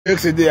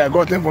Yesterday I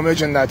got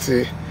information that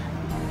same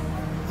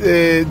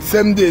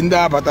day in the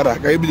Abatara,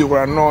 maybe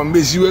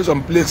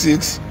some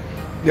places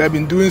they have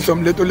been doing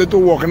some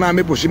little work now.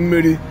 Me pushing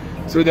Mary,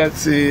 so that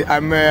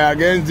I'm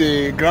against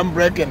the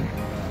groundbreaking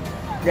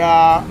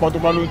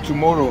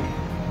tomorrow.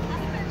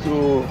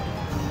 So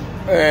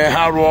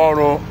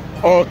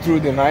all through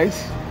the night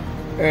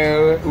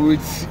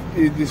with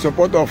the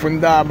support of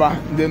Ndaba,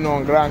 then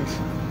on grant.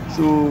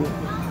 So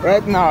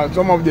right now,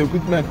 some of the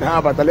equipment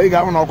have at the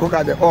cook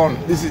at the on.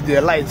 This is the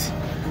light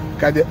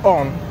at the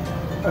on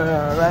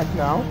right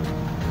now,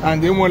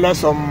 and then we'll have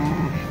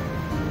some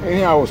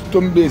anyhow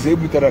stone base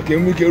able to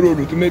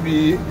road to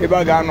maybe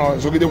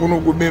Ebagano, so they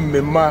won't go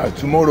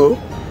tomorrow.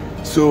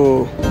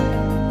 So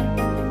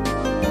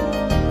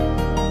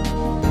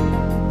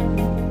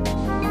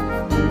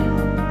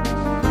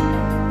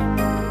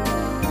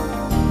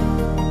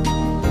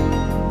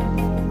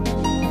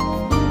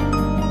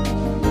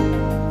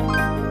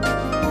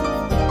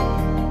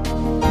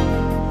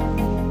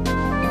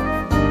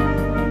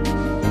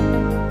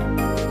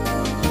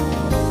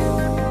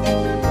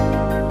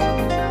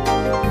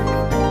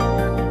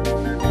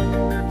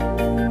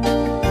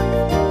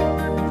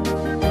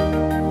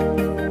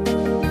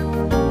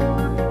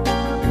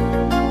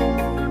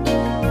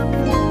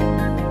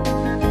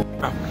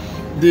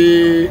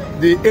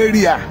the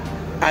area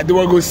at the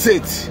Wago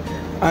set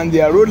and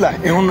the roller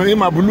in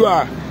my blue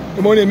fan.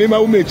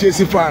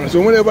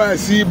 So whenever I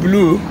see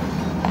blue,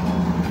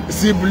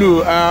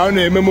 I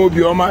only remember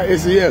Bioma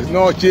is yes,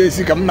 no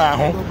chasing come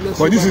now.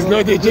 But this is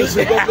not a chase.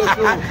 God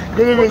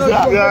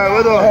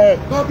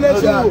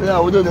bless you.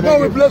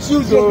 God bless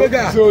you.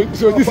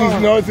 So this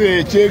is not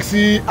a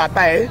chasey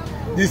attire.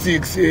 This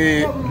is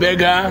a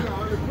beggar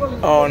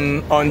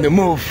on the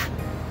move.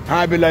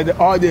 I be like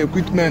all the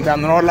equipment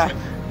and roller.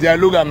 They are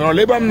looking at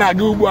labor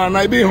Nagu and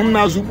I be home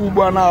now,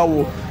 Sukuba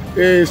now,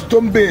 a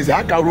stone base,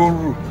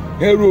 Hakaru,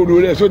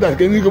 hero, so that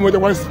can you come with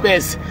one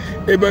space,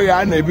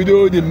 Ebergan, a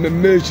video, the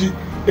Mechi,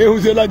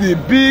 the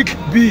big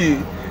B,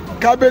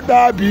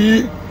 capital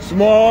B,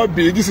 small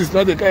b. This is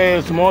not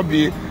a small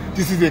b,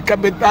 this is a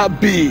capital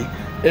B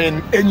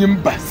in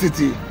Enyimba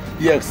city.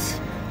 Yes,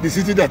 the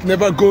city that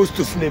never goes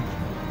to sleep,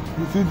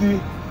 the city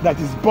that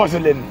is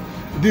bustling.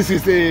 This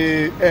is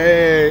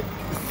a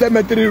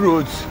cemetery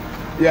road.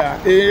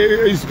 Yeah,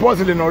 it's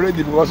bustling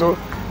already because I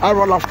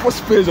run the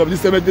first phase of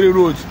this cemetery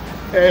road,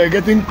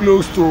 getting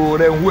close to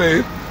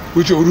Renway,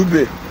 which is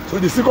Urube. So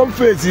the second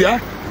phase here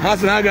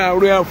has an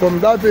area from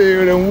that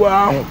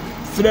Renway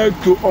straight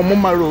to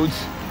Omoma Road,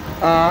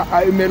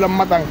 Imela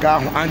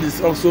Matanka, and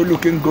it's also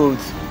looking good.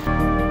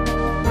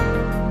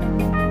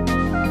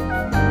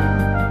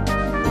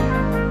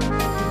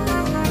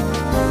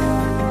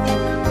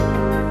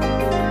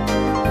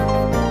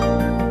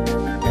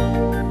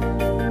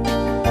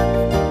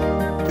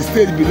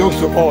 State belongs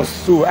to us,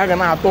 so I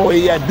cannot talk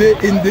here day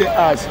in day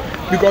out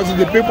because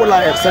the people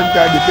are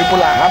excited, the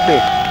people are happy,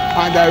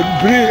 and I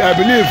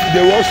believe they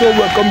will also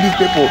welcome these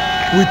people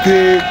with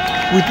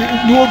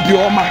no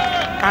bioma,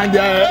 and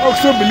I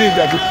also believe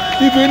that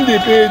even the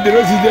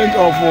resident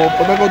of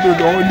PortHarcourt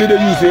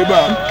didn't use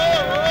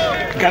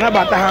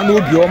Ganabata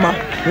no bioma,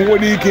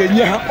 nobody can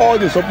have all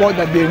the support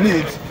that they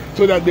need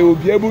so that they will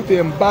be able to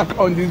embark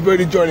on this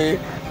very journey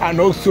and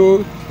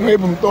also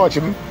able to touch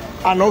him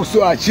and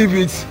also achieve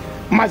it.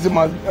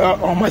 Maximally.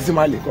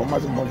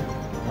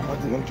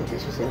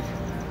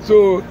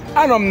 So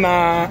I'm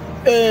na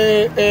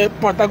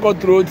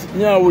PortHarcourt Road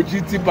near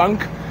OTTI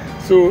Bank.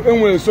 So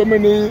anyway, so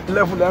many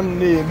left and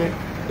name.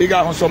 They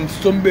got some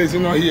stone base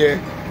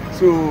here.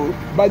 So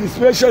by the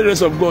special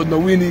grace of God, no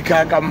winning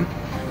can come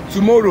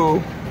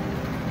tomorrow,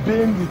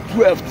 being the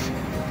 12th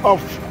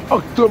of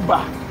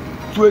October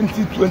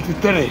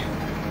 2023.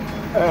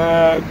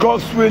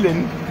 God's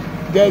willing.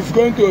 There's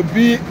going to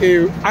be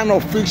an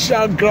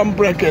official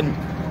groundbreaking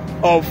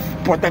of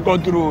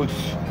PortHarcourt roads,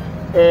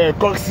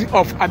 courtesy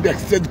of Abia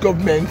state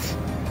government,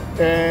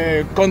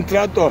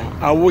 contractor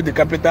award the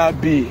capital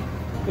B.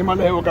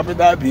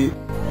 Capital B.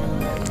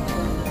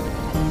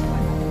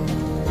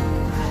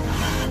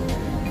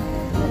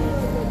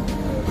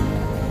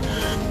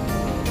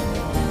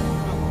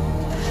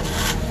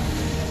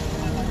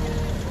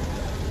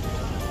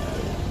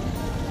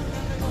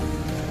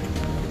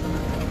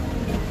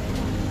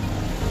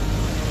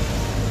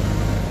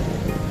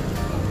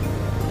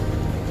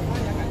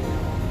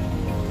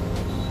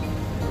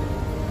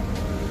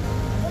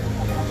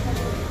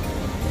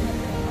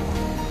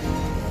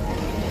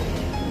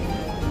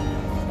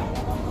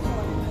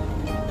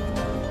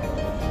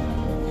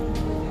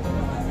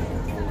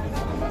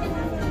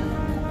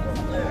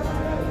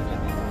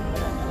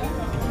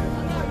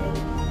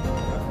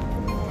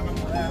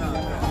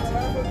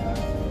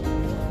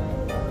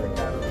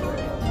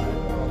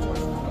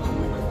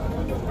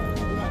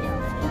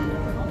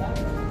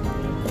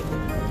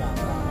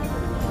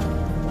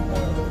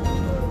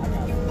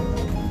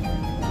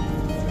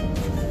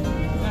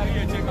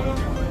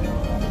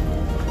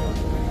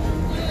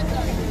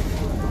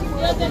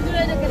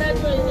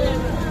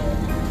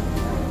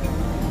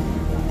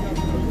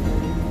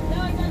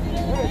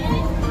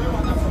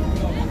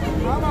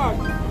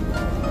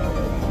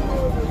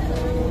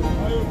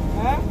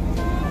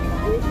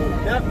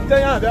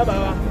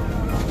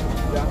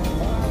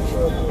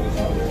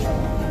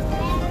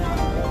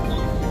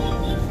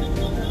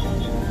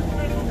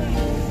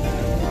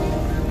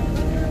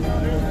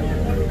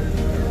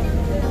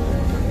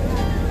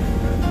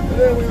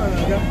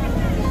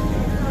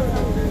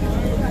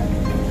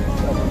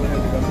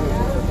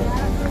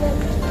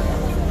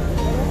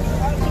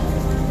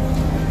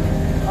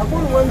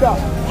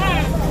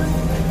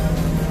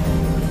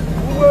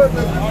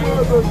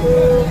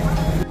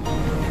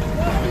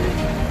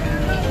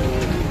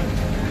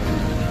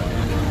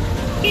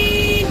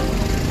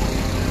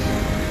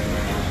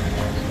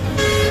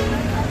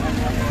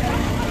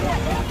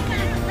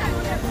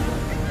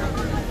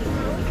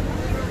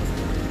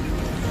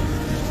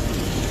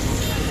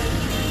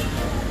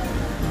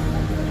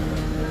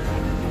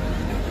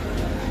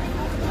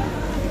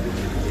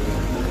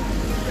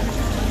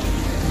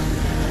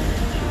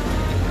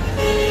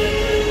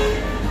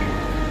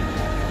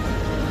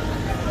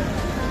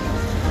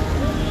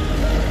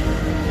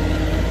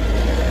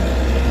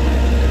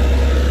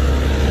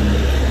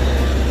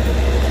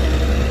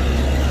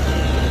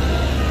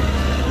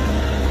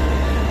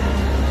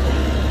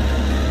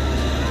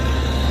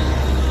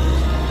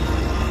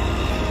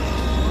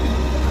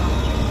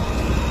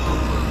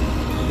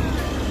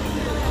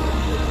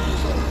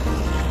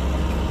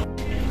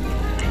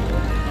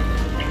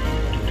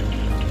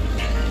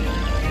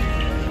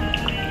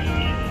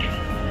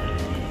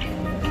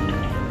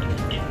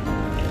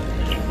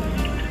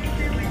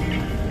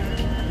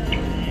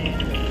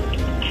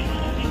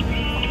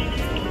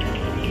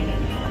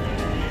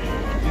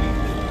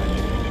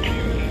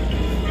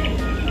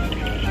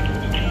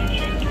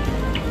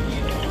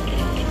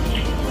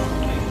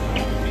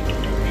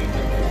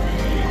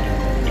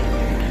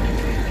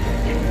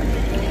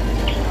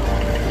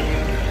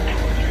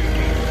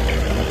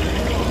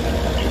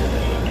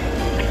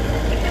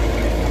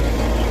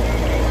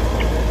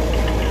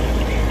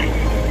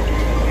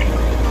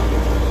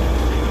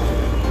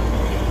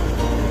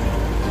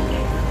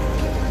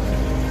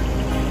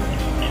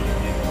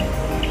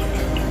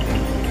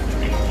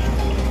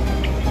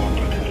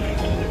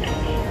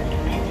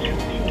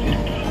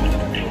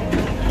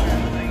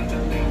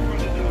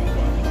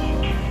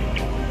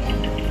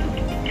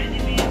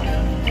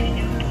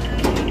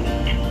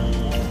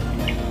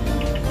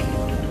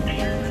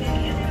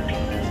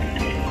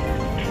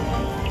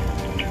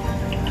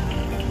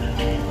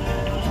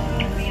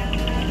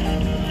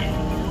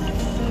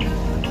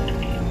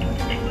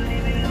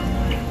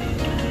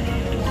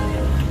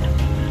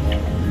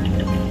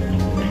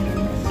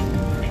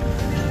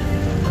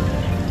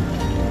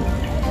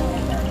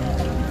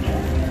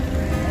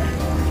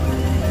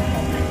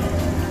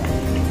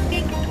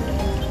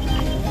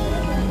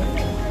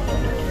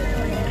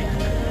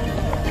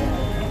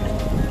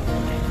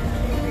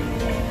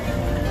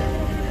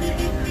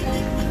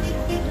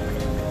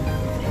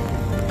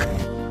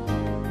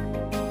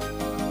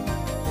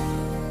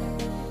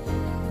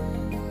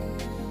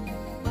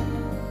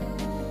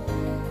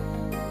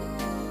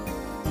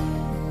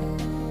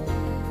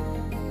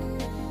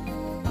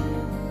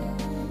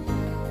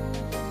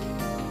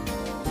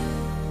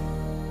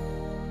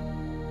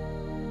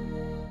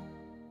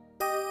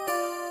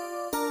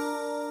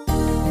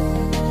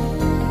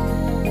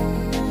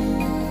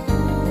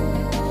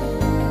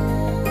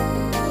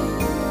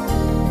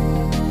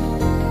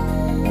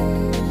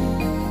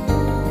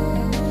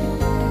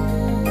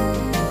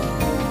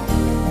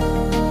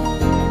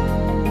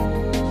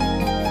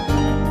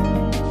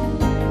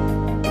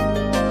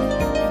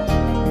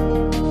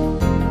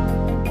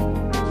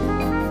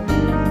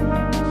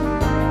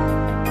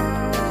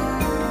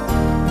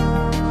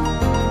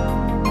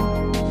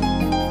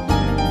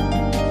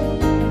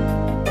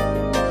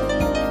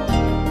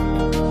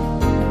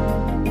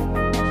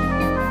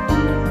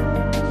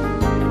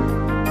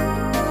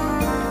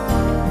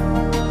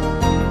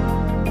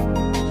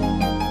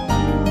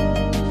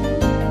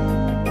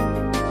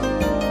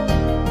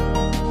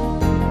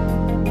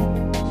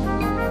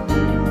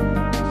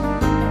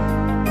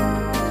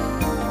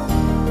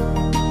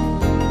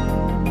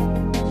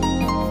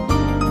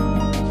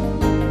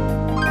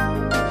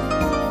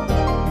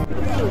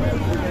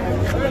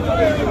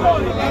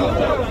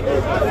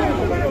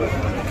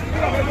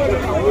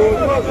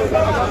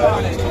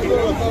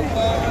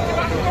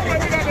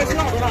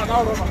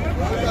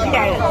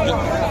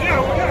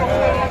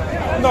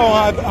 No,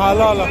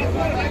 halala.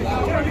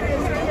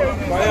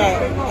 Maya,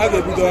 I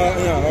get to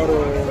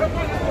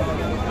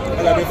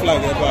I got a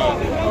flag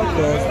about.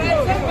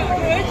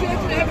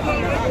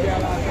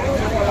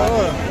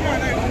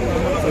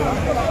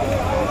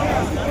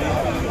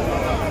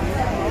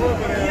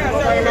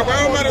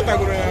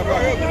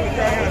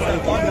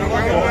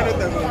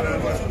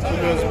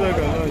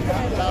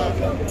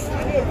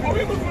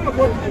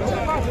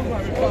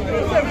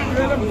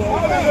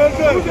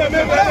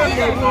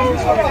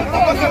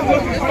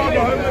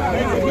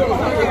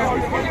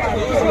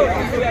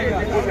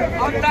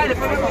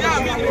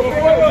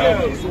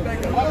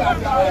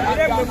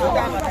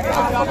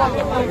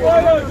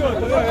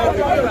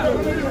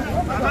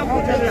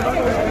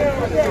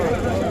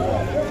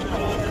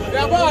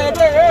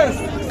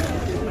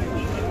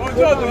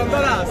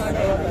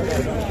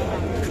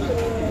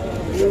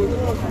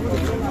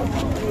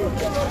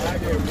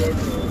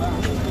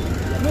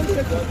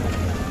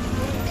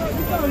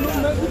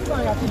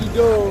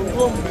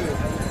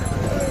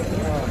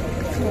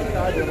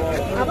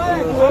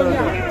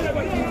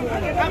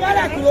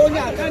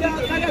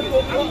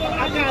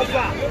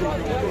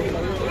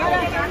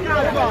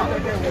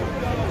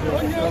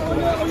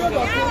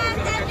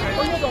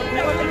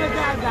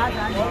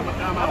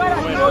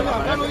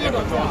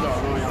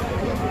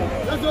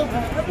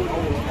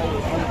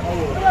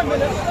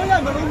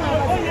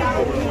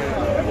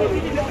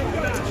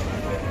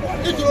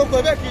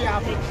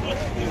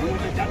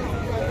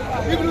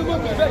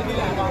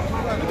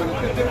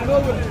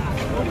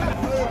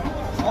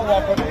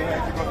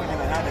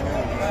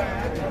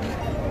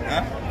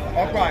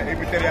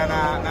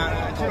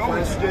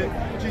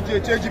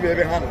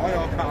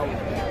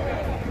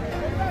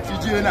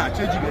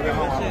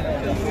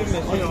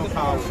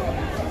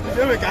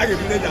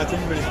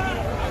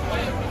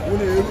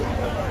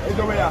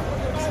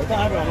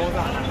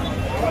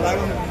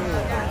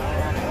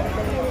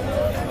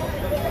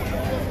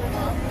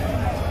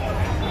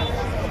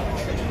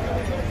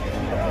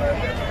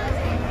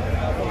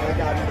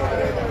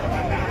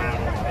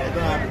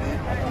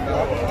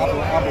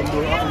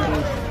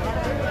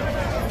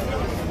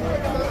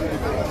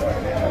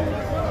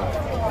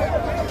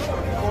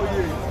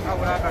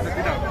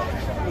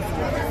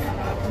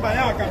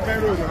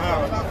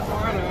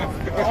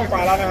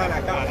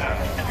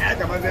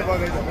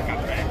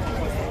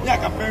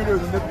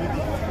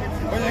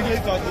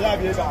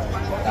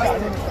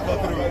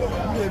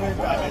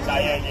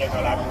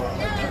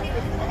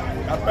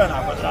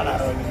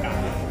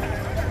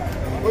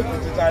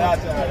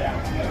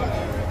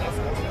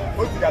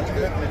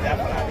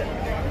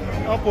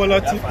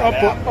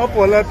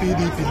 Opola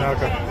PDP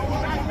n'aka.